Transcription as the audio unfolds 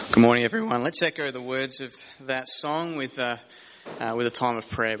Good morning, everyone. Let's echo the words of that song with a time of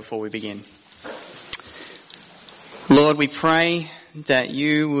prayer before we begin. Lord, we pray that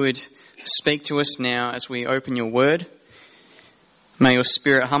you would speak to us now as we open your word. May your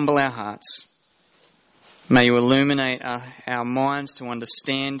Spirit humble our hearts. May you illuminate our minds to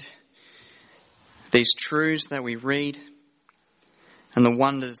understand these truths that we read and the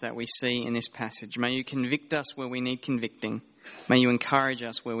wonders that we see in this passage. May you convict us where we need convicting. May you encourage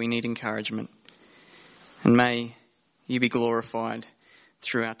us where we need encouragement. And may you be glorified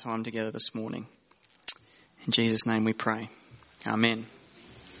through our time together this morning. In Jesus' name we pray. Amen.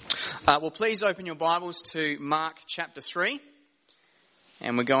 Well, please open your Bibles to Mark chapter 3.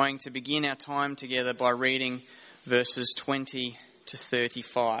 And we're going to begin our time together by reading verses 20 to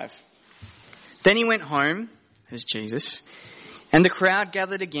 35. Then he went home, as Jesus, and the crowd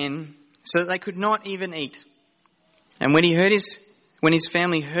gathered again so that they could not even eat. And when his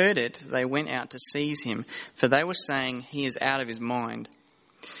family heard it, they went out to seize him, for they were saying, he is out of his mind.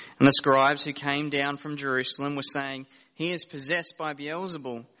 And the scribes who came down from Jerusalem were saying, he is possessed by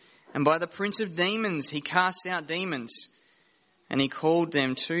Beelzebul, and by the prince of demons he casts out demons. And he called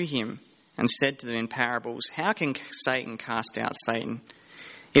them to him and said to them in parables, how can Satan cast out Satan?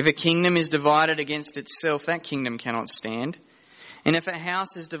 If a kingdom is divided against itself, that kingdom cannot stand. And if a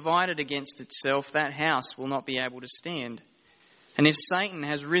house is divided against itself, that house will not be able to stand. And if Satan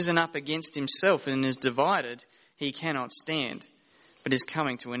has risen up against himself and is divided, he cannot stand, but is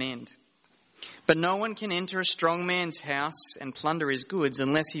coming to an end. But no one can enter a strong man's house and plunder his goods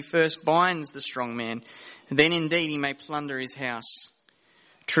unless he first binds the strong man. Then indeed he may plunder his house.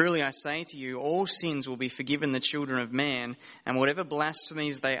 Truly I say to you, all sins will be forgiven the children of man, and whatever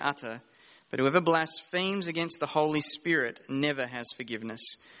blasphemies they utter. But whoever blasphemes against the Holy Spirit never has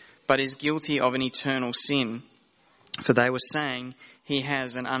forgiveness, but is guilty of an eternal sin. For they were saying, he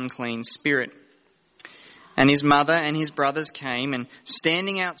has an unclean spirit. And his mother and his brothers came, and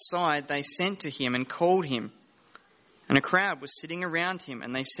standing outside they sent to him and called him. And a crowd was sitting around him,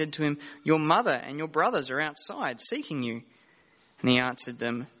 and they said to him, your mother and your brothers are outside seeking you. And he answered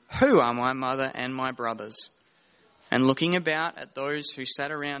them, who are my mother and my brothers? And looking about at those who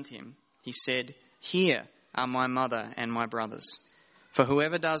sat around him, he said, here are my mother and my brothers. For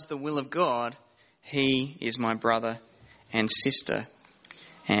whoever does the will of God, he is my brother and sister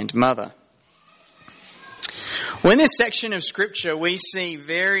and mother. Well, in this section of Scripture, we see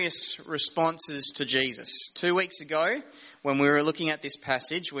various responses to Jesus. 2 weeks ago, when we were looking at this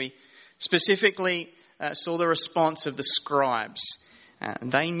passage, we specifically saw the response of the scribes.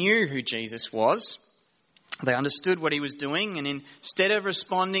 They knew who Jesus was. They understood what he was doing, and instead of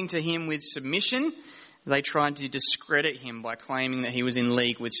responding to him with submission, they tried to discredit him by claiming that he was in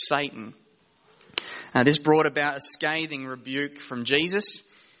league with Satan. This brought about a scathing rebuke from Jesus,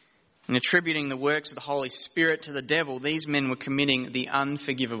 and attributing the works of the Holy Spirit to the devil, these men were committing the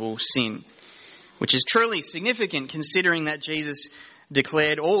unforgivable sin, which is truly significant considering that Jesus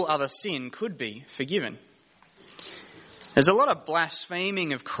declared all other sin could be forgiven. There's a lot of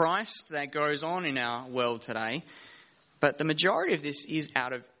blaspheming of Christ that goes on in our world today, but the majority of this is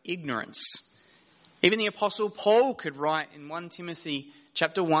out of ignorance. Even the Apostle Paul could write in 1 Timothy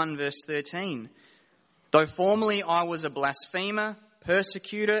chapter 1 verse 13, though formerly I was a blasphemer,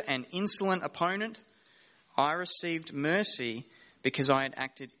 persecutor and insolent opponent, I received mercy because I had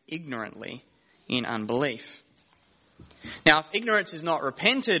acted ignorantly in unbelief. Now, if ignorance is not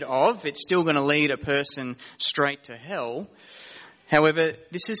repented of, it's still going to lead a person straight to hell. However,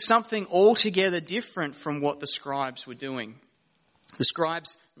 this is something altogether different from what the scribes were doing. The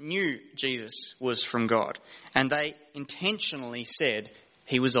scribes knew Jesus was from God, and they intentionally said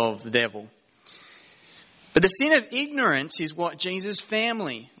he was of the devil. But the sin of ignorance is what Jesus'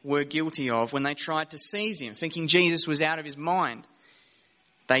 family were guilty of when they tried to seize him, thinking Jesus was out of his mind.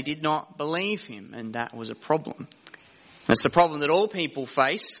 They did not believe him, and that was a problem. That's the problem that all people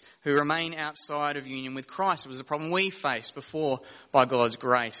face who remain outside of union with Christ. It was a problem we faced before, by God's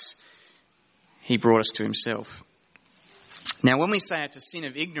grace, he brought us to himself. Now, when we say it's a sin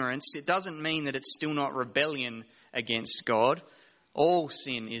of ignorance, it doesn't mean that it's still not rebellion against God. All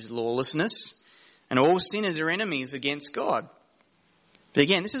sin is lawlessness, and all sinners are enemies against God. But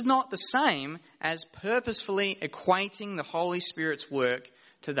again, this is not the same as purposefully equating the Holy Spirit's work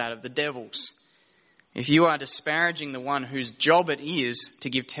to that of the devil's. If you are disparaging the one whose job it is to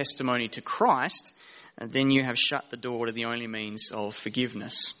give testimony to Christ, then you have shut the door to the only means of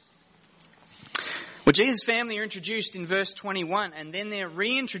forgiveness. Well, Jesus' family are introduced in verse 21, and then they're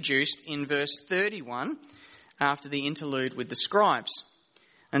reintroduced in verse 31 after the interlude with the scribes.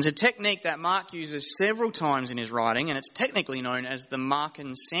 And it's a technique that Mark uses several times in his writing, and it's technically known as the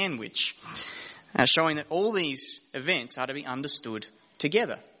Markan sandwich, showing that all these events are to be understood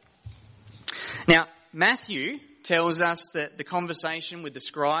together. Now, Matthew tells us that the conversation with the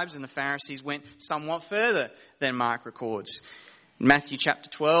scribes and the Pharisees went somewhat further than Mark records. In Matthew chapter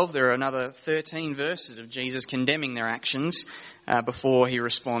 12, there are another 13 verses of Jesus condemning their actions before he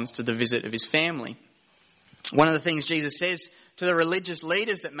responds to the visit of his family. One of the things Jesus says to the religious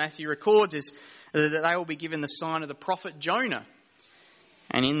leaders that Matthew records is that they will be given the sign of the prophet Jonah.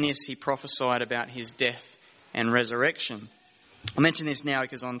 And in this he prophesied about his death and resurrection. I mention this now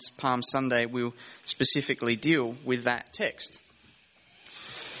because on Palm Sunday we'll specifically deal with that text.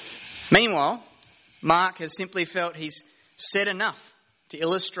 Meanwhile, Mark has simply felt he's said enough to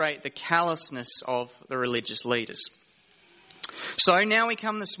illustrate the callousness of the religious leaders. So now we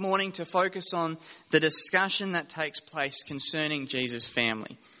come this morning to focus on the discussion that takes place concerning Jesus'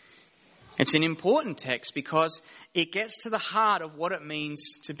 family. It's an important text because it gets to the heart of what it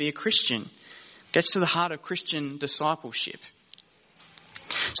means to be a Christian. It gets to the heart of Christian discipleship.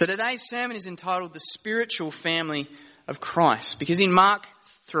 So today's sermon is entitled The Spiritual Family of Christ, because in Mark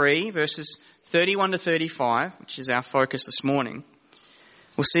 3, verses 31 to 35, which is our focus this morning,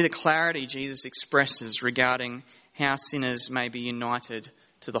 we'll see the clarity Jesus expresses regarding how sinners may be united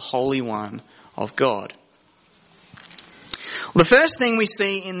to the Holy One of God. Well, the first thing we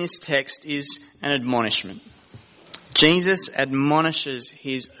see in this text is an admonishment. Jesus admonishes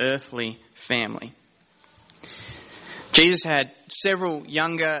his earthly family. Jesus had several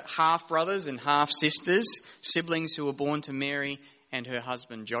younger half-brothers and half-sisters, siblings who were born to Mary and her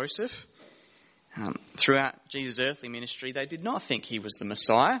husband Joseph. Throughout Jesus' earthly ministry, they did not think he was the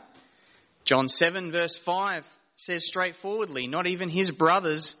Messiah. John 7 verse 5 says straightforwardly, not even his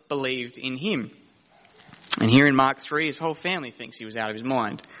brothers believed in him. And here in Mark 3, his whole family thinks he was out of his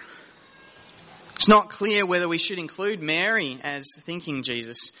mind. It's not clear whether we should include Mary as thinking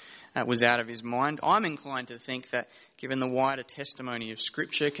Jesus was out of his mind. I'm inclined to think that, given the wider testimony of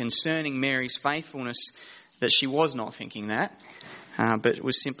Scripture concerning Mary's faithfulness, that she was not thinking that, but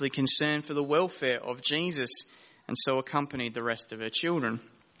was simply concerned for the welfare of Jesus and so accompanied the rest of her children.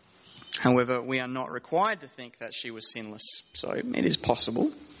 However, we are not required to think that she was sinless, so it is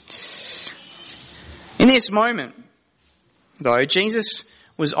possible. In this moment, though, Jesus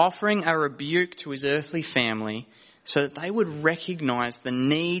was offering a rebuke to his earthly family so that they would recognise the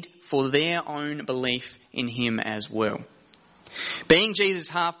need for their own belief in him as well. Being Jesus'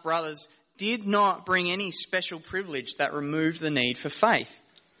 half-brothers did not bring any special privilege that removed the need for faith.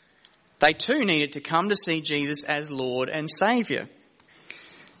 They too needed to come to see Jesus as Lord and Saviour.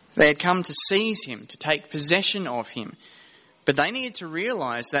 They had come to seize him, to take possession of him. But they needed to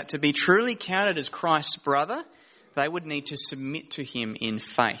realise that to be truly counted as Christ's brother, they would need to submit to him in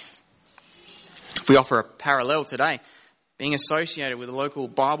faith. We offer a parallel today. Being associated with a local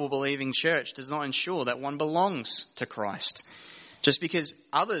Bible-believing church does not ensure that one belongs to Christ. Just because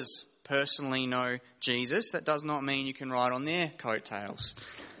others personally know Jesus, that does not mean you can ride on their coattails.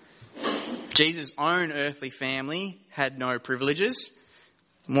 Jesus' own earthly family had no privileges.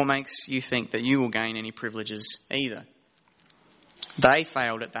 What makes you think that you will gain any privileges either? They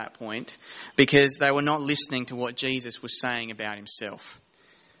failed at that point because they were not listening to what Jesus was saying about himself.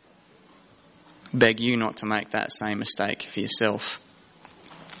 Beg you not to make that same mistake for yourself.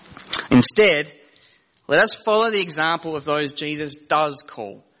 Instead, let us follow the example of those Jesus does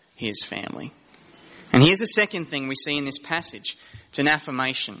call his family. And here's the second thing we see in this passage. It's an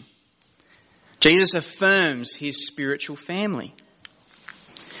affirmation. Jesus affirms his spiritual family.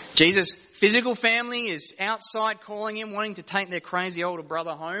 Jesus' physical family is outside calling him, wanting to take their crazy older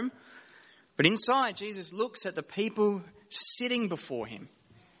brother home. But inside, Jesus looks at the people sitting before him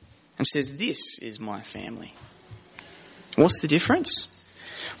and says, "This is my family." What's the difference?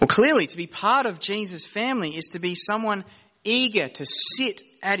 Well, clearly, to be part of Jesus' family is to be someone eager to sit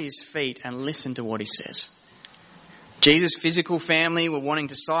at his feet and listen to what he says. Jesus' physical family were wanting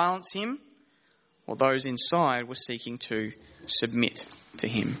to silence him, while those inside were seeking to submit to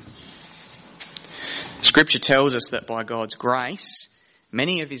him. Scripture tells us that by God's grace,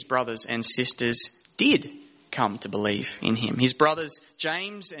 many of his brothers and sisters did come to believe in him. His brothers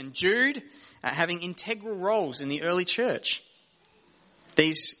James and Jude having integral roles in the early church.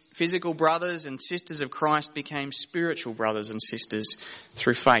 These physical brothers and sisters of Christ became spiritual brothers and sisters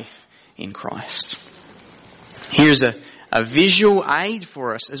through faith in Christ. Here's a visual aid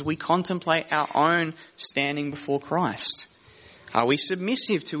for us as we contemplate our own standing before Christ. Are we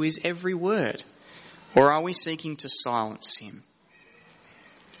submissive to his every word, or are we seeking to silence him?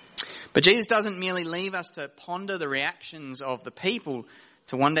 But Jesus doesn't merely leave us to ponder the reactions of the people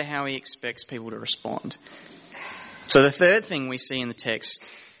to wonder how he expects people to respond. So the third thing we see in the text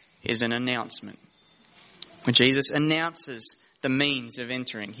is an announcement, when Jesus announces the means of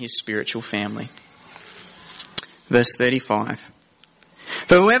entering his spiritual family. Verse 35.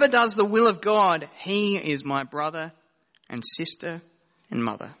 For whoever does the will of God, he is my brother and sister and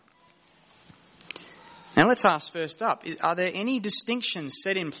mother. Now let's ask first up, are there any distinctions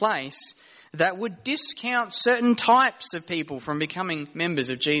set in place that would discount certain types of people from becoming members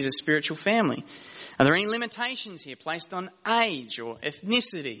of Jesus' spiritual family? Are there any limitations here placed on age or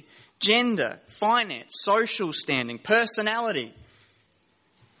ethnicity, gender, finance, social standing, personality?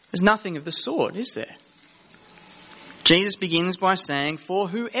 There's nothing of the sort, is there? Jesus begins by saying, for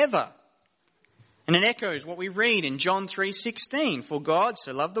whoever. And it echoes what we read in John 3:16. For God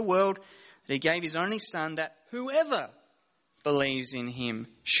so loved the world that he gave his only Son, that whoever believes in him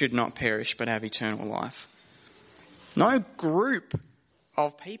should not perish but have eternal life. No group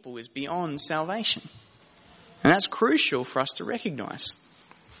of people is beyond salvation. And that's crucial for us to recognise.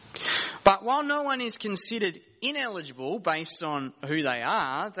 But while no one is considered ineligible based on who they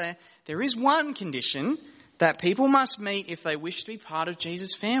are, there is one condition that people must meet if they wish to be part of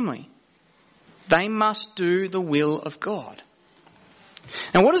Jesus' family. They must do the will of God.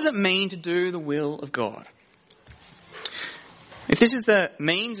 Now, what does it mean to do the will of God? If this is the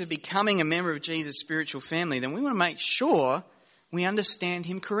means of becoming a member of Jesus' spiritual family, then we want to make sure we understand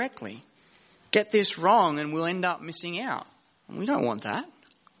him correctly. Get this wrong and we'll end up missing out. And we don't want that.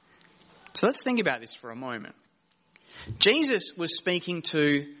 So let's think about this for a moment. Jesus was speaking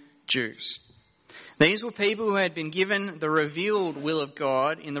to Jews. These were people who had been given the revealed will of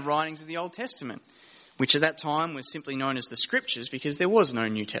God in the writings of the Old Testament, which at that time was simply known as the Scriptures because there was no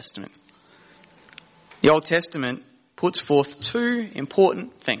New Testament. The Old Testament puts forth two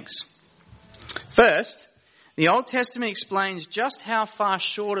important things. First, the Old Testament explains just how far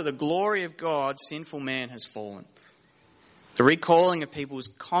short of the glory of God sinful man has fallen. The recalling of people's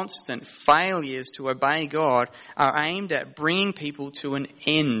constant failures to obey God are aimed at bringing people to an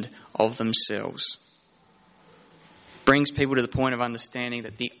end of themselves. Brings people to the point of understanding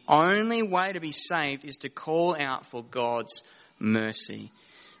that the only way to be saved is to call out for God's mercy.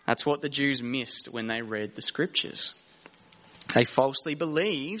 That's what the Jews missed when they read the Scriptures. They falsely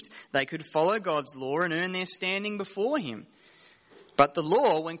believed they could follow God's law and earn their standing before him. But the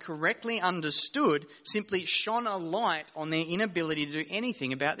law, when correctly understood, simply shone a light on their inability to do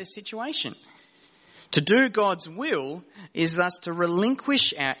anything about their situation. To do God's will is thus to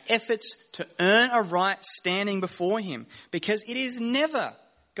relinquish our efforts to earn a right standing before him, because it is never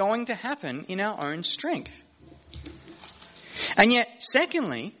going to happen in our own strength. And yet,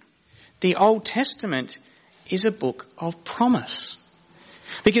 secondly, the Old Testament is a book of promise.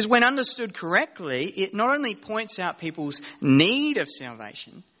 Because when understood correctly, it not only points out people's need of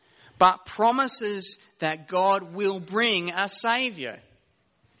salvation, but promises that God will bring a Saviour.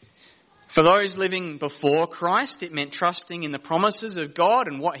 For those living before Christ, it meant trusting in the promises of God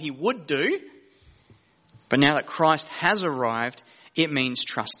and what he would do. But now that Christ has arrived, it means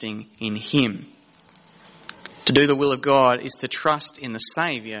trusting in him. To do the will of God is to trust in the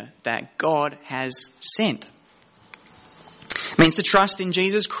Saviour that God has sent. It means to trust in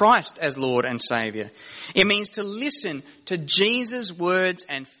Jesus Christ as Lord and Saviour. It means to listen to Jesus' words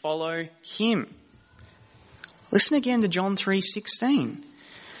and follow him. Listen again to John 3:16.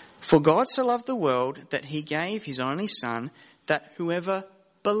 For God so loved the world that he gave his only Son, that whoever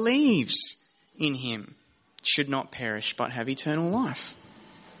believes in him should not perish but have eternal life.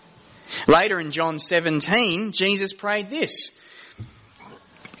 Later in John 17, Jesus prayed this: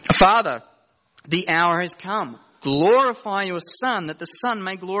 Father, the hour has come. Glorify your Son, that the Son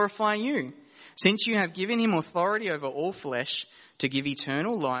may glorify you, since you have given him authority over all flesh to give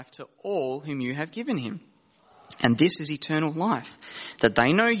eternal life to all whom you have given him. And this is eternal life, that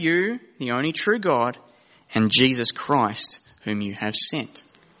they know you, the only true God, and Jesus Christ, whom you have sent.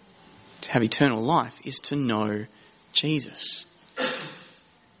 To have eternal life is to know Jesus.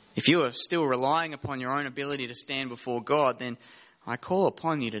 If you are still relying upon your own ability to stand before God, then I call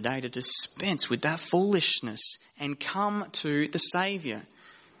upon you today to dispense with that foolishness and come to the Saviour.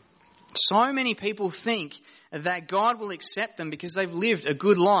 So many people think that God will accept them because they've lived a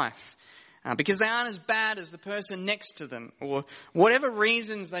good life, because they aren't as bad as the person next to them, or whatever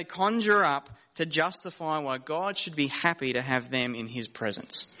reasons they conjure up to justify why God should be happy to have them in his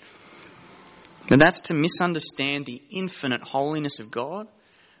presence. And that's to misunderstand the infinite holiness of God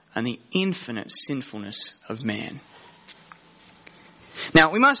and the infinite sinfulness of man.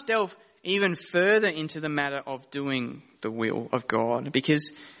 Now, we must delve even further into the matter of doing the will of God,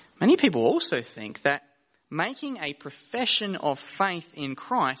 because many people also think that making a profession of faith in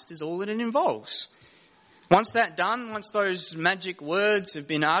Christ is all that it involves. Once that's done, once those magic words have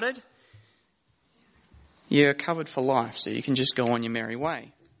been uttered, you're covered for life, so you can just go on your merry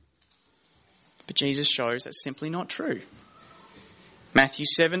way. But Jesus shows that's simply not true. Matthew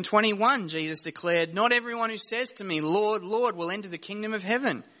 7:21, Jesus declared, "Not everyone who says to me, 'Lord, Lord,' will enter the kingdom of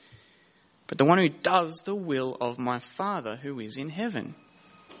heaven, but the one who does the will of my Father who is in heaven."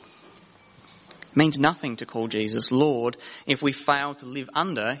 It means nothing to call Jesus Lord if we fail to live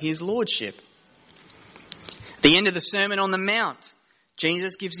under his lordship. At the end of the Sermon on the Mount,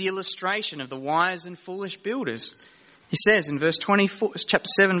 Jesus gives the illustration of the wise and foolish builders. He says in chapter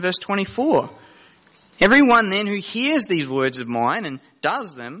 7, verse 24, "Everyone then who hears these words of mine and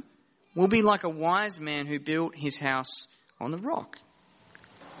does them will be like a wise man who built his house on the rock."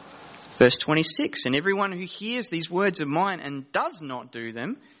 Verse 26, "And everyone who hears these words of mine and does not do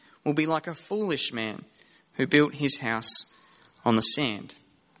them will be like a foolish man who built his house on the sand."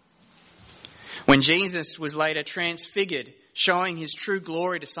 When Jesus was later transfigured, showing his true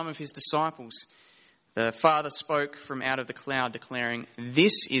glory to some of his disciples, the Father spoke from out of the cloud declaring,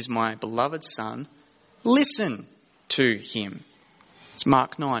 "This is my beloved Son, listen to him." It's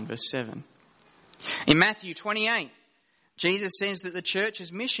Mark 9, verse 7. In Matthew 28, Jesus says that the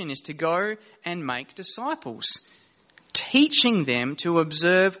church's mission is to go and make disciples, teaching them to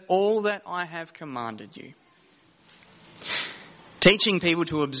observe all that I have commanded you. Teaching people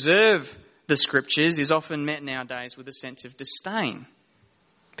to observe the scriptures is often met nowadays with a sense of disdain.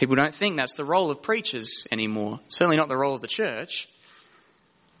 People don't think that's the role of preachers anymore, certainly not the role of the church.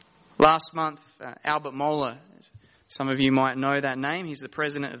 Last month, Albert Mohler, some of you might know that name, he's the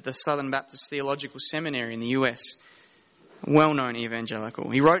president of the Southern Baptist Theological Seminary in the US, a well-known evangelical.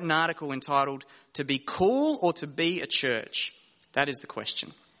 He wrote an article entitled, "To be cool or to be a church? That is the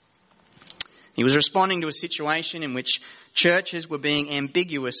question." He was responding to a situation in which churches were being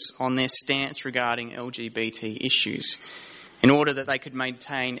ambiguous on their stance regarding LGBT issues in order that they could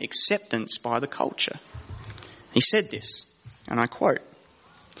maintain acceptance by the culture. He said this, and I quote,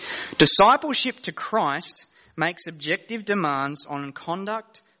 "Discipleship to Christ makes objective demands on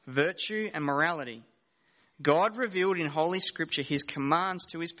conduct, virtue, and morality. God revealed in Holy Scripture his commands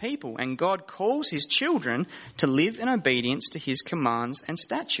to his people, and God calls his children to live in obedience to his commands and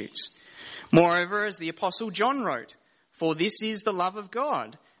statutes. Moreover, as the Apostle John wrote, 'For this is the love of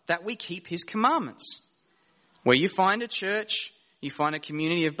God, that we keep his commandments.' Where you find a church, you find a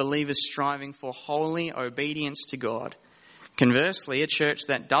community of believers striving for holy obedience to God. Conversely, a church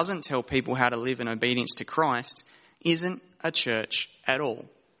that doesn't tell people how to live in obedience to Christ isn't a church at all."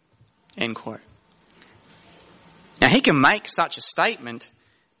 End quote. Now, he can make such a statement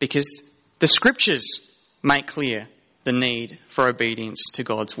because the scriptures make clear the need for obedience to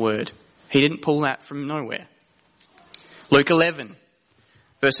God's word. He didn't pull that from nowhere. Luke 11,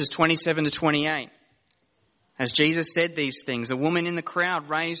 verses 27 to 28. As Jesus said these things, a woman in the crowd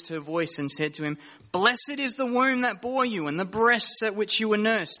raised her voice and said to him, "Blessed is the womb that bore you and the breasts at which you were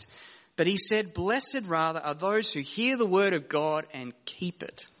nursed." But he said, "Blessed rather are those who hear the word of God and keep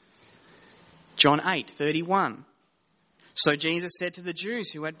it." John 8:31. So Jesus said to the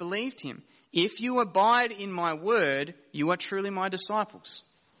Jews who had believed him, "If you abide in my word, you are truly my disciples."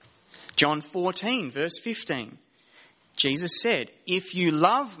 John 14, verse 15. Jesus said, "If you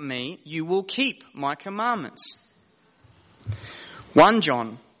love me, you will keep my commandments." 1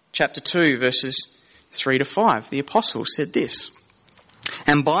 John chapter 2, verses 3 to 5, the apostle said this,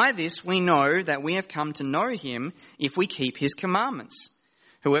 "And by this we know that we have come to know him if we keep his commandments.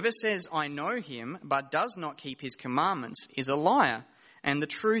 Whoever says, 'I know him,' but does not keep his commandments is a liar, and the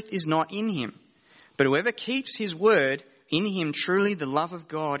truth is not in him. But whoever keeps his word, in him truly the love of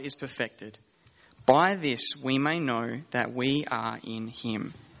God is perfected. By this we may know that we are in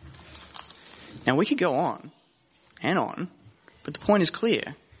him." Now we could go on and on, but the point is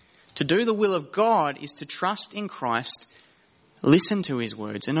clear. To do the will of God is to trust in Christ, listen to his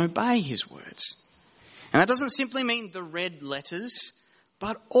words, and obey his words. And that doesn't simply mean the red letters,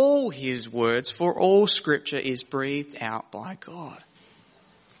 but all his words, for all scripture is breathed out by God.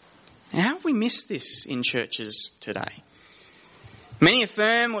 Now, how have we missed this in churches today? Many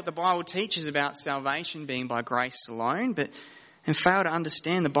affirm what the Bible teaches about salvation being by grace alone, and fail to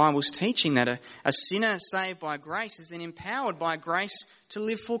understand the Bible's teaching that a sinner saved by grace is then empowered by grace to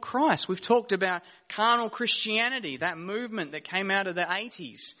live for Christ. We've talked about carnal Christianity, that movement that came out of the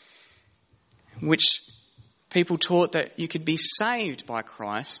 80s, which people taught that you could be saved by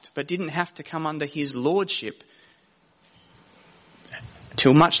Christ but didn't have to come under his lordship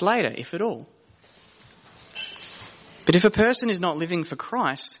till much later, if at all. But if a person is not living for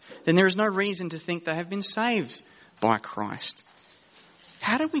Christ, then there is no reason to think they have been saved by Christ.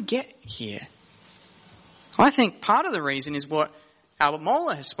 How did we get here? I think part of the reason is what Albert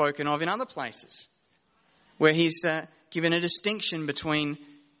Mohler has spoken of in other places, where he's given a distinction between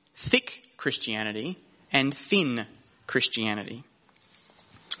thick Christianity and thin Christianity.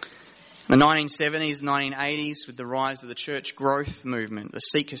 In the 1970s, 1980s, with the rise of the church growth movement, the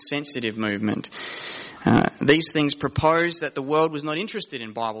seeker-sensitive movement, these things proposed that the world was not interested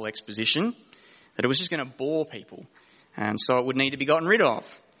in Bible exposition, that it was just going to bore people, and so it would need to be gotten rid of.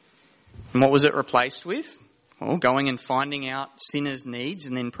 And what was it replaced with? Well, going and finding out sinners' needs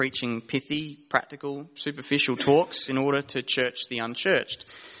and then preaching pithy, practical, superficial talks in order to church the unchurched.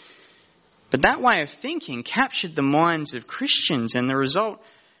 But that way of thinking captured the minds of Christians, and the result,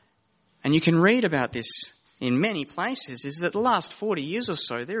 and you can read about this in many places, is that the last 40 years or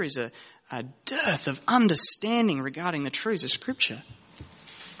so there is a dearth of understanding regarding the truths of Scripture.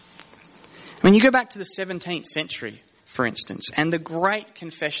 When you go back to the 17th century, for instance, and the great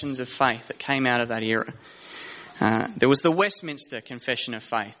confessions of faith that came out of that era, there was the Westminster Confession of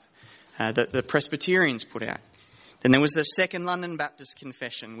Faith that the Presbyterians put out. Then there was the Second London Baptist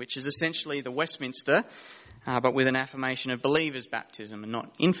Confession, which is essentially the Westminster, but with an affirmation of believers' baptism and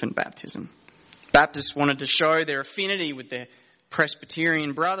not infant baptism. Baptists wanted to show their affinity with their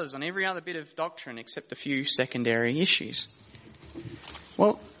Presbyterian brothers on every other bit of doctrine except a few secondary issues.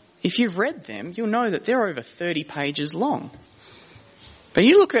 Well, if you've read them, you'll know that they're over 30 pages long. But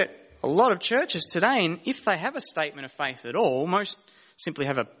you look at a lot of churches today, and if they have a statement of faith at all, most simply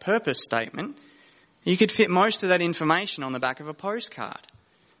have a purpose statement. You could fit most of that information on the back of a postcard.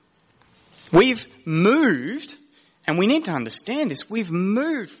 We've moved, and we need to understand this, we've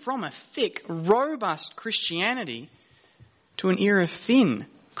moved from a thick, robust Christianity to an era of thin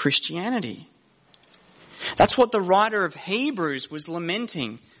Christianity. That's what the writer of Hebrews was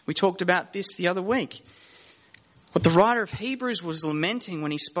lamenting. We talked about this the other week. What the writer of Hebrews was lamenting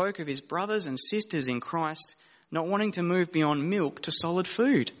when he spoke of his brothers and sisters in Christ not wanting to move beyond milk to solid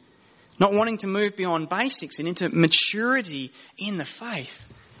food, not wanting to move beyond basics and into maturity in the faith.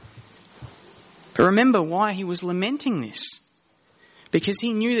 But remember why he was lamenting this. Because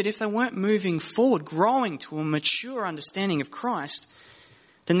he knew that if they weren't moving forward, growing to a mature understanding of Christ,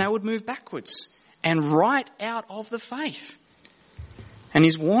 then they would move backwards and right out of the faith. And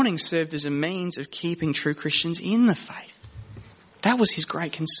his warning served as a means of keeping true Christians in the faith. That was his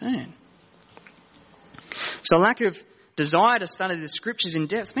great concern. So lack of desire to study the Scriptures in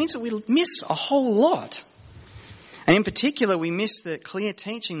depth means that we miss a whole lot. And in particular, we miss the clear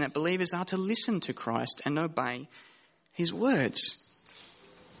teaching that believers are to listen to Christ and obey his words.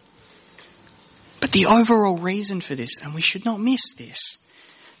 But the overall reason for this, and we should not miss this,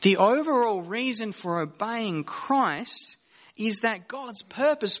 the overall reason for obeying Christ is that God's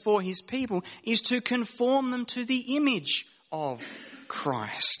purpose for his people is to conform them to the image of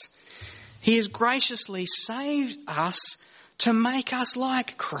Christ. He has graciously saved us to make us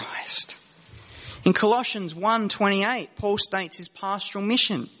like Christ. In Colossians 1:28, Paul states his pastoral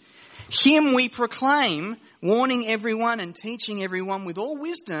mission. Him we proclaim, warning everyone and teaching everyone with all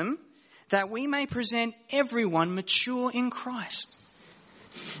wisdom, that we may present everyone mature in Christ.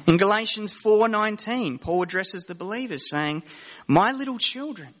 In Galatians 4:19, Paul addresses the believers saying, my little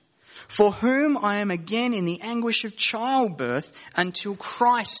children, for whom I am again in the anguish of childbirth until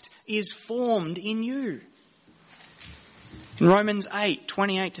Christ is formed in you. In Romans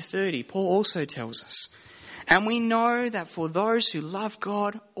 8:28-30, Paul also tells us, and we know that for those who love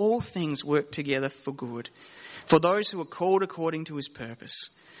God, all things work together for good, for those who are called according to his purpose.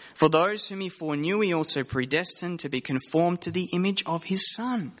 For those whom he foreknew, he also predestined to be conformed to the image of his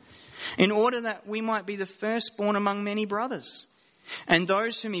Son, in order that we might be the firstborn among many brothers. And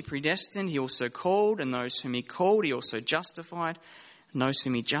those whom he predestined, he also called, and those whom he called, he also justified, and those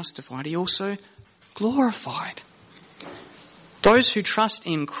whom he justified, he also glorified. Those who trust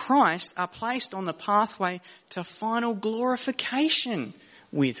in Christ are placed on the pathway to final glorification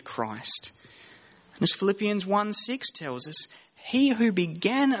with Christ. And as Philippians 1:6 tells us, he who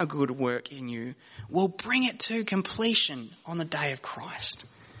began a good work in you will bring it to completion on the day of Christ.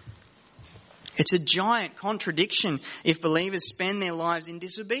 It's a giant contradiction if believers spend their lives in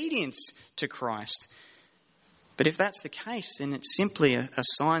disobedience to Christ. But if that's the case, then it's simply a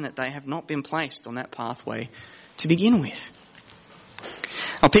sign that they have not been placed on that pathway to begin with.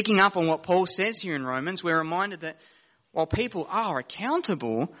 Now, picking up on what Paul says here in Romans, we're reminded that while people are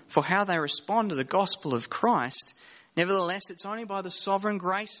accountable for how they respond to the gospel of Christ, nevertheless, it's only by the sovereign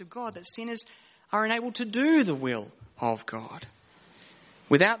grace of God that sinners are enabled to do the will of God.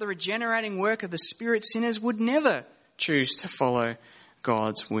 Without the regenerating work of the Spirit, sinners would never choose to follow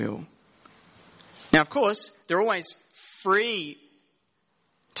God's will. Now, of course, they're always free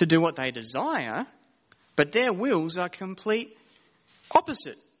to do what they desire, but their wills are complete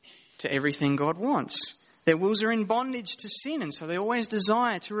opposite to everything God wants. Their wills are in bondage to sin, and so they always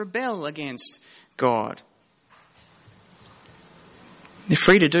desire to rebel against God. They're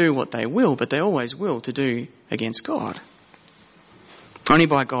free to do what they will, but they always will to do against God. Only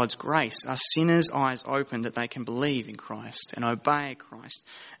by God's grace are sinners' eyes opened that they can believe in Christ and obey Christ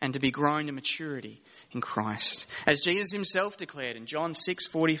and to be grown to maturity in Christ. As Jesus himself declared in John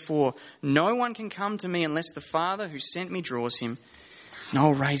 6:44, "No one can come to me unless the Father who sent me draws him, and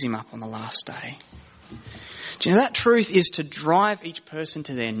I'll raise him up on the last day." Do you know that truth is to drive each person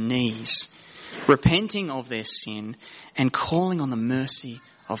to their knees, repenting of their sin and calling on the mercy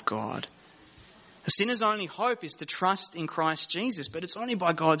of God. The sinner's only hope is to trust in Christ Jesus, but it's only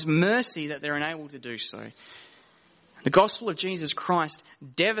by God's mercy that they're enabled to do so. The gospel of Jesus Christ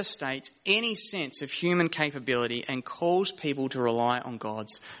devastates any sense of human capability and calls people to rely on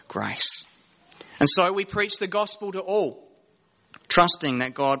God's grace. And so we preach the gospel to all, trusting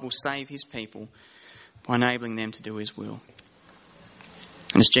that God will save his people by enabling them to do his will.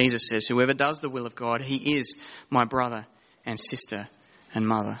 And as Jesus says, whoever does the will of God, he is my brother and sister and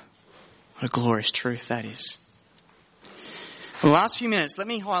mother. What a glorious truth that is. For the last few minutes, let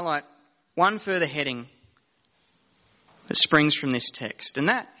me highlight one further heading that springs from this text, and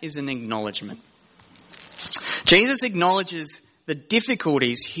that is an acknowledgement. Jesus acknowledges the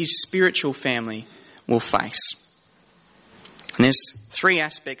difficulties his spiritual family will face. And there's three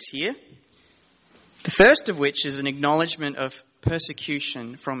aspects here. The first of which is an acknowledgement of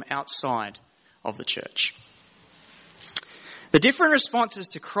persecution from outside of the church. The different responses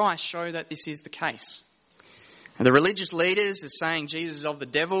to Christ show that this is the case. And the religious leaders are saying Jesus is of the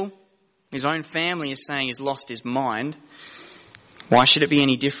devil. His own family is saying he's lost his mind. Why should it be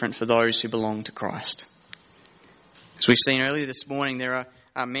any different for those who belong to Christ? As we've seen earlier this morning, there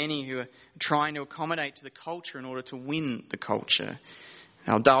are many who are trying to accommodate to the culture in order to win the culture.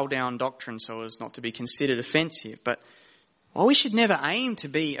 They'll dull down doctrine so as not to be considered offensive. But while we should never aim to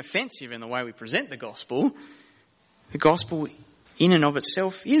be offensive in the way we present the gospel in and of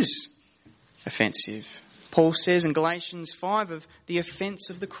itself is offensive. Paul says in Galatians 5 of the offence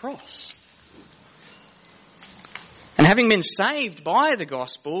of the cross. And having been saved by the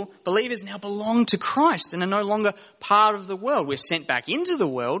gospel, believers now belong to Christ and are no longer part of the world. We're sent back into the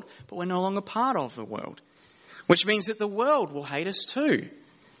world, but we're no longer part of the world. Which means that the world will hate us too.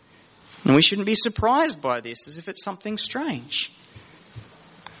 And we shouldn't be surprised by this as if it's something strange.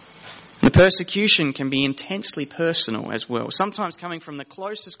 The persecution can be intensely personal as well, sometimes coming from the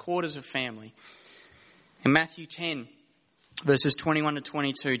closest quarters of family. In Matthew 10, verses 21 to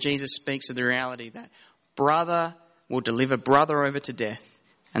 22, Jesus speaks of the reality that brother will deliver brother over to death,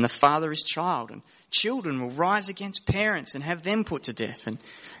 and the father his child, and children will rise against parents and have them put to death, and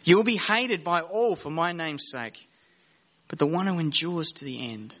you will be hated by all for my name's sake, but the one who endures to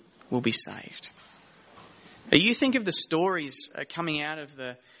the end will be saved. You think of the stories coming out of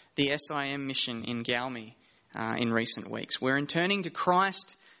the SIM mission in Galmi in recent weeks, where in turning to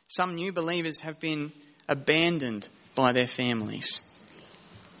Christ, some new believers have been abandoned by their families.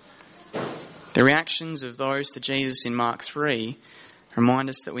 The reactions of those to Jesus in Mark 3 remind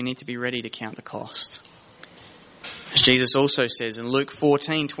us that we need to be ready to count the cost. As Jesus also says in Luke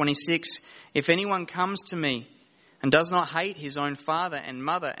 14:26, if anyone comes to me and does not hate his own father and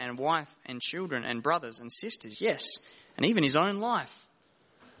mother and wife and children and brothers and sisters, yes, and even his own life,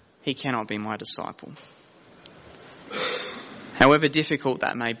 he cannot be my disciple. However difficult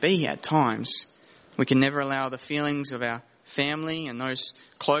that may be at times, we can never allow the feelings of our family and those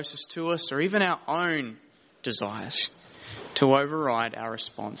closest to us, or even our own desires, to override our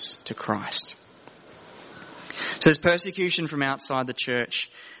response to Christ. So there's persecution from outside the church.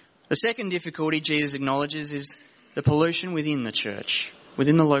 The second difficulty Jesus acknowledges is the pollution within the church,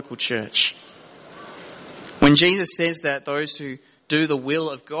 within the local church. When Jesus says that those who do the will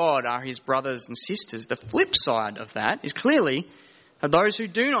of God are his brothers and sisters, the flip side of that is clearly that those who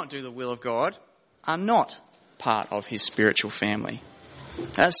do not do the will of God are not part of his spiritual family.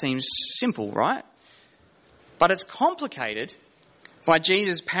 That seems simple, right? But it's complicated by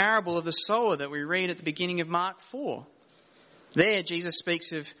Jesus' parable of the sower that we read at the beginning of Mark 4. There, Jesus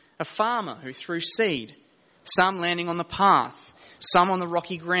speaks of a farmer who threw seed, some landing on the path, some on the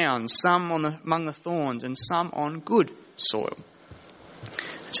rocky ground, some among the thorns, and some on good soil.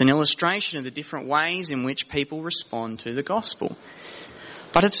 It's an illustration of the different ways in which people respond to the gospel.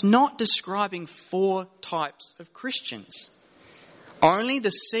 But it's not describing four types of Christians. Only the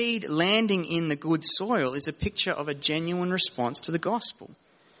seed landing in the good soil is a picture of a genuine response to the gospel.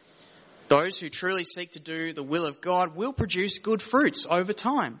 Those who truly seek to do the will of God will produce good fruits over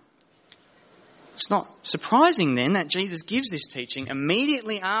time. It's not surprising then that Jesus gives this teaching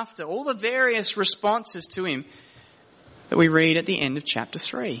immediately after all the various responses to him that we read at the end of chapter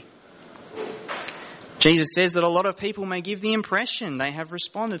 3. Jesus says that a lot of people may give the impression they have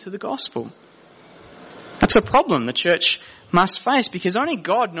responded to the gospel. That's a problem the church must face, because only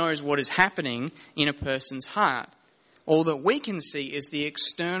God knows what is happening in a person's heart. All that we can see is the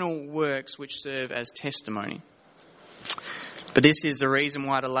external works which serve as testimony. But this is the reason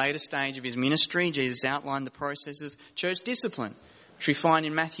why at a later stage of his ministry, Jesus outlined the process of church discipline, which we find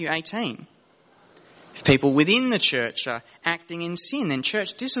in Matthew 18. If people within the church are acting in sin, then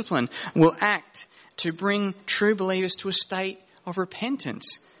church discipline will act to bring true believers to a state of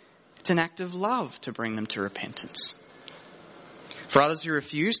repentance. It's an act of love to bring them to repentance. For others who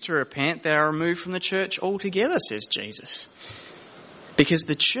refuse to repent, they are removed from the church altogether, says Jesus. Because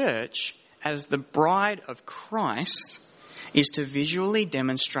the church, as the bride of Christ, is to visually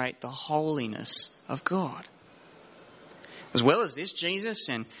demonstrate the holiness of God. As well as this, Jesus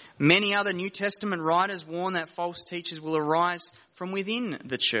and many other New Testament writers warn that false teachers will arise from within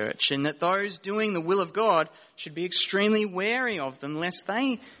the church, and that those doing the will of God should be extremely wary of them, lest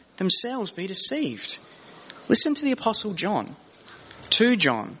they themselves be deceived. Listen to the Apostle John. 2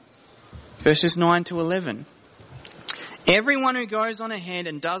 John, verses 9 to 11. Everyone who goes on ahead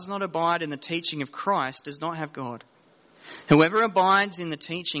and does not abide in the teaching of Christ does not have God. Whoever abides in the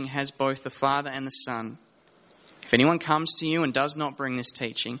teaching has both the Father and the Son. If anyone comes to you and does not bring this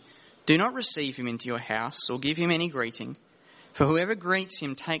teaching, do not receive him into your house or give him any greeting, for whoever greets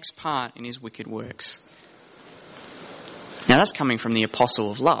him takes part in his wicked works. Now that's coming from the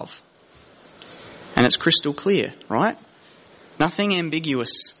apostle of love. And it's crystal clear, right? Nothing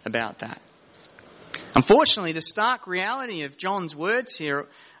ambiguous about that. Unfortunately, the stark reality of John's words here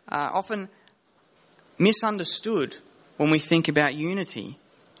are often misunderstood when we think about unity.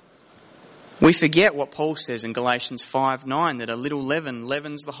 We forget what Paul says in Galatians 5:9, that a little leaven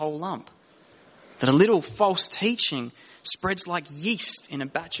leavens the whole lump. That a little false teaching spreads like yeast in a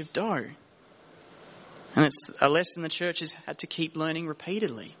batch of dough. And it's a lesson the church has had to keep learning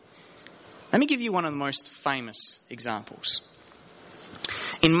repeatedly. Let me give you one of the most famous examples.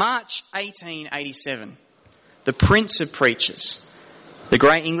 In March 1887, the Prince of Preachers, the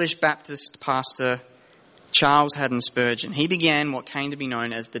great English Baptist pastor Charles Haddon Spurgeon, he began what came to be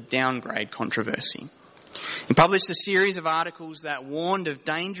known as the downgrade controversy. He published a series of articles that warned of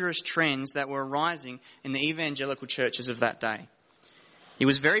dangerous trends that were arising in the evangelical churches of that day. He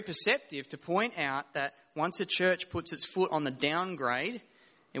was very perceptive to point out that once a church puts its foot on the downgrade,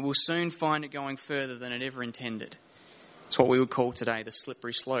 it will soon find it going further than it ever intended. It's what we would call today the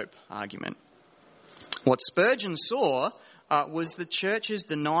slippery slope argument. What Spurgeon saw was the churches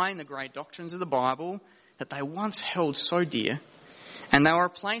denying the great doctrines of the Bible that they once held so dear, and they were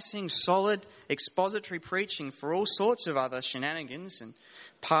replacing solid expository preaching for all sorts of other shenanigans and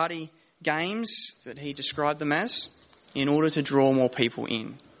party games that he described them as, in order to draw more people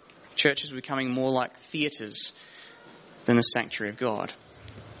in. Churches were becoming more like theatres than the sanctuary of God.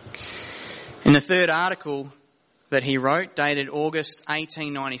 In the third article that he wrote, dated August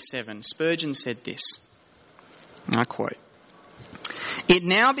 1897, Spurgeon said this, and I quote, "It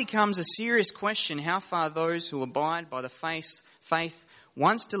now becomes a serious question how far those who abide by the faith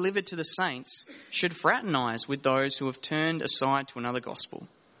once delivered to the saints should fraternise with those who have turned aside to another gospel.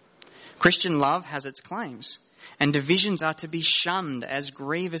 Christian love has its claims, and divisions are to be shunned as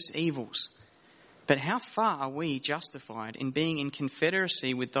grievous evils. But how far are we justified in being in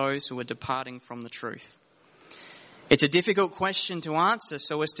confederacy with those who are departing from the truth? It's a difficult question to answer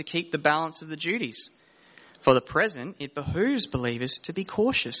so as to keep the balance of the duties. For the present, it behooves believers to be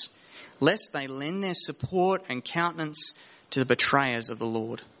cautious, lest they lend their support and countenance to the betrayers of the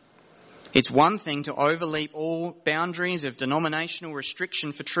Lord. It's one thing to overleap all boundaries of denominational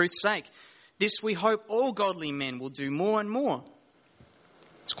restriction for truth's sake. This we hope all godly men will do more and more.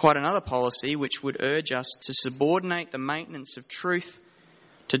 It's quite another policy which would urge us to subordinate the maintenance of truth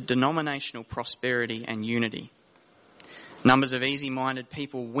to denominational prosperity and unity. Numbers of easy-minded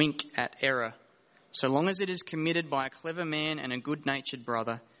people wink at error, so long as it is committed by a clever man and a good-natured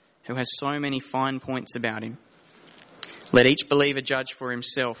brother who has so many fine points about him. Let each believer judge for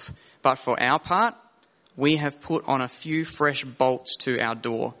himself, but for our part, we have put on a few fresh bolts to our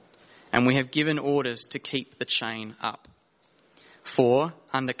door, and we have given orders to keep the chain up. For,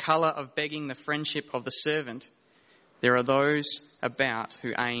 under colour of begging the friendship of the servant, there are those about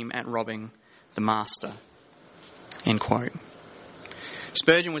who aim at robbing the master." End quote.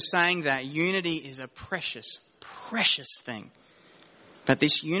 Spurgeon was saying that unity is a precious, precious thing. But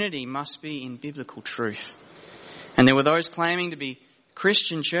this unity must be in biblical truth. And there were those claiming to be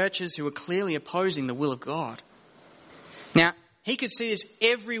Christian churches who were clearly opposing the will of God. Now, he could see this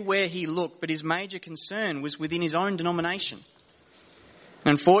everywhere he looked, but his major concern was within his own denomination.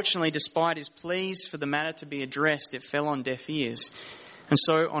 Unfortunately, despite his pleas for the matter to be addressed, it fell on deaf ears. And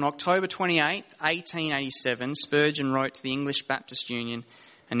so on October 28, 1887, Spurgeon wrote to the English Baptist Union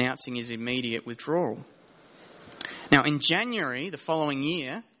announcing his immediate withdrawal. Now, in January the following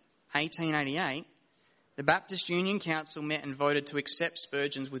year, 1888, the Baptist Union Council met and voted to accept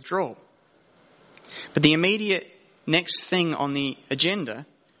Spurgeon's withdrawal. But the immediate next thing on the agenda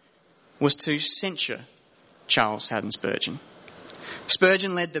was to censure Charles Haddon Spurgeon.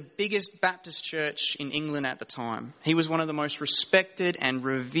 Spurgeon led the biggest Baptist church in England at the time. He was one of the most respected and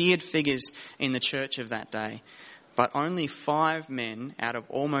revered figures in the church of that day. But only 5 men out of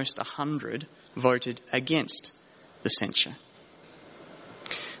almost 100 voted against the censure.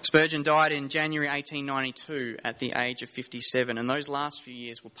 Spurgeon died in January 1892 at the age of 57, and those last few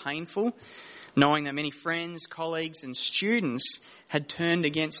years were painful, knowing that many friends, colleagues and students had turned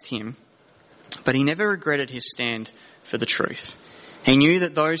against him. But he never regretted his stand for the truth. He knew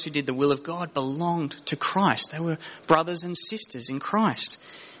that those who did the will of God belonged to Christ. They were brothers and sisters in Christ.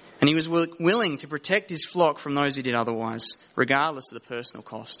 And he was willing to protect his flock from those who did otherwise, regardless of the personal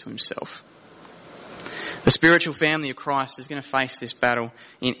cost to himself. The spiritual family of Christ is going to face this battle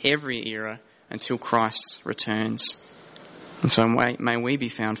in every era until Christ returns. And so may we be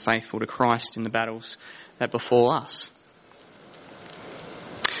found faithful to Christ in the battles that befall us.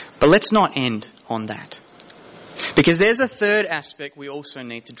 But let's not end on that. Because there's a third aspect we also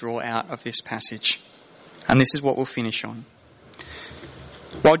need to draw out of this passage. And this is what we'll finish on.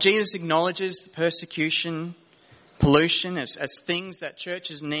 While Jesus acknowledges the persecution, pollution as things that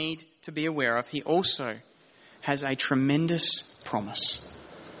churches need to be aware of, he also has a tremendous promise.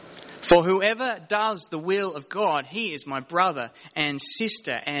 For whoever does the will of God, he is my brother and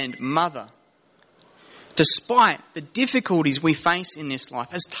sister and mother. Despite the difficulties we face in this life,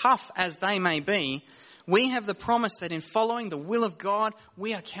 as tough as they may be, we have the promise that in following the will of God,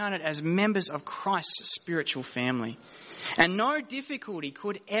 we are counted as members of Christ's spiritual family. And no difficulty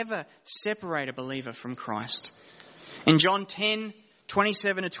could ever separate a believer from Christ. In John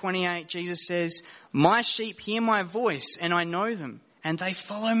 10:27-28, Jesus says, "My sheep hear my voice, and I know them, and they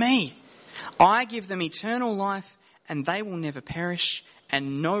follow me. I give them eternal life, and they will never perish,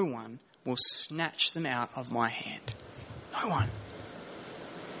 and no one will snatch them out of my hand." No one.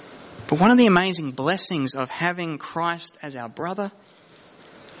 But one of the amazing blessings of having Christ as our brother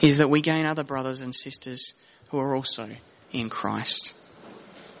is that we gain other brothers and sisters who are also in Christ.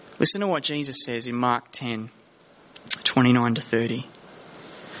 Listen to what Jesus says in Mark 10:29-30.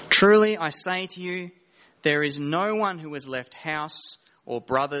 "Truly I say to you, there is no one who has left house or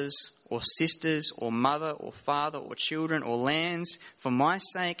brothers or sisters or mother or father or children or lands for my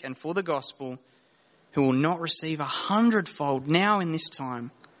sake and for the gospel who will not receive 100-fold now in this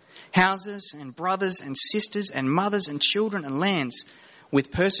time, houses and brothers and sisters and mothers and children and lands,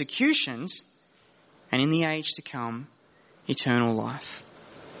 with persecutions, and in the age to come, eternal life."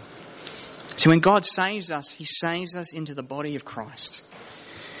 So when God saves us, he saves us into the body of Christ.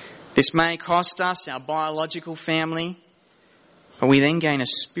 This may cost us our biological family, but we then gain a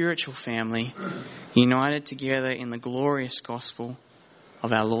spiritual family united together in the glorious gospel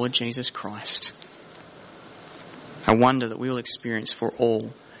of our Lord Jesus Christ. A wonder that we will experience for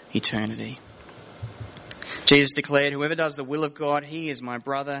all eternity. Jesus declared, "Whoever does the will of God, he is my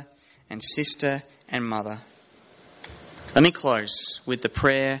brother and sister and mother." Let me close with the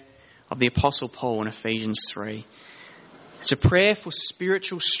prayer of the Apostle Paul in Ephesians 3. It's a prayer for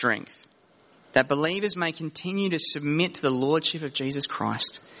spiritual strength, that believers may continue to submit to the Lordship of Jesus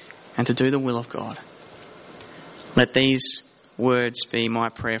Christ and to do the will of God. Let these words be my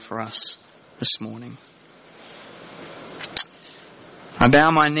prayer for us this morning. "I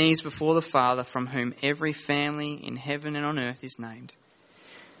bow my knees before the Father, from whom every family in heaven and on earth is named,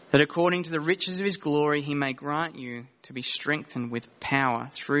 that according to the riches of his glory he may grant you to be strengthened with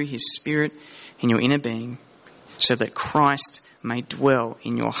power through his Spirit in your inner being, so that Christ may dwell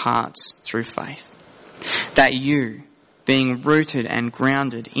in your hearts through faith, that you, being rooted and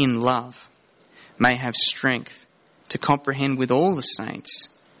grounded in love, may have strength to comprehend with all the saints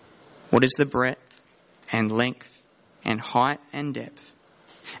what is the breadth and length and height and depth,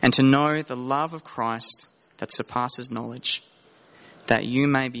 and to know the love of Christ that surpasses knowledge, that you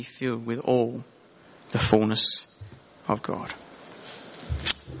may be filled with all the fullness of God."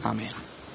 Amen.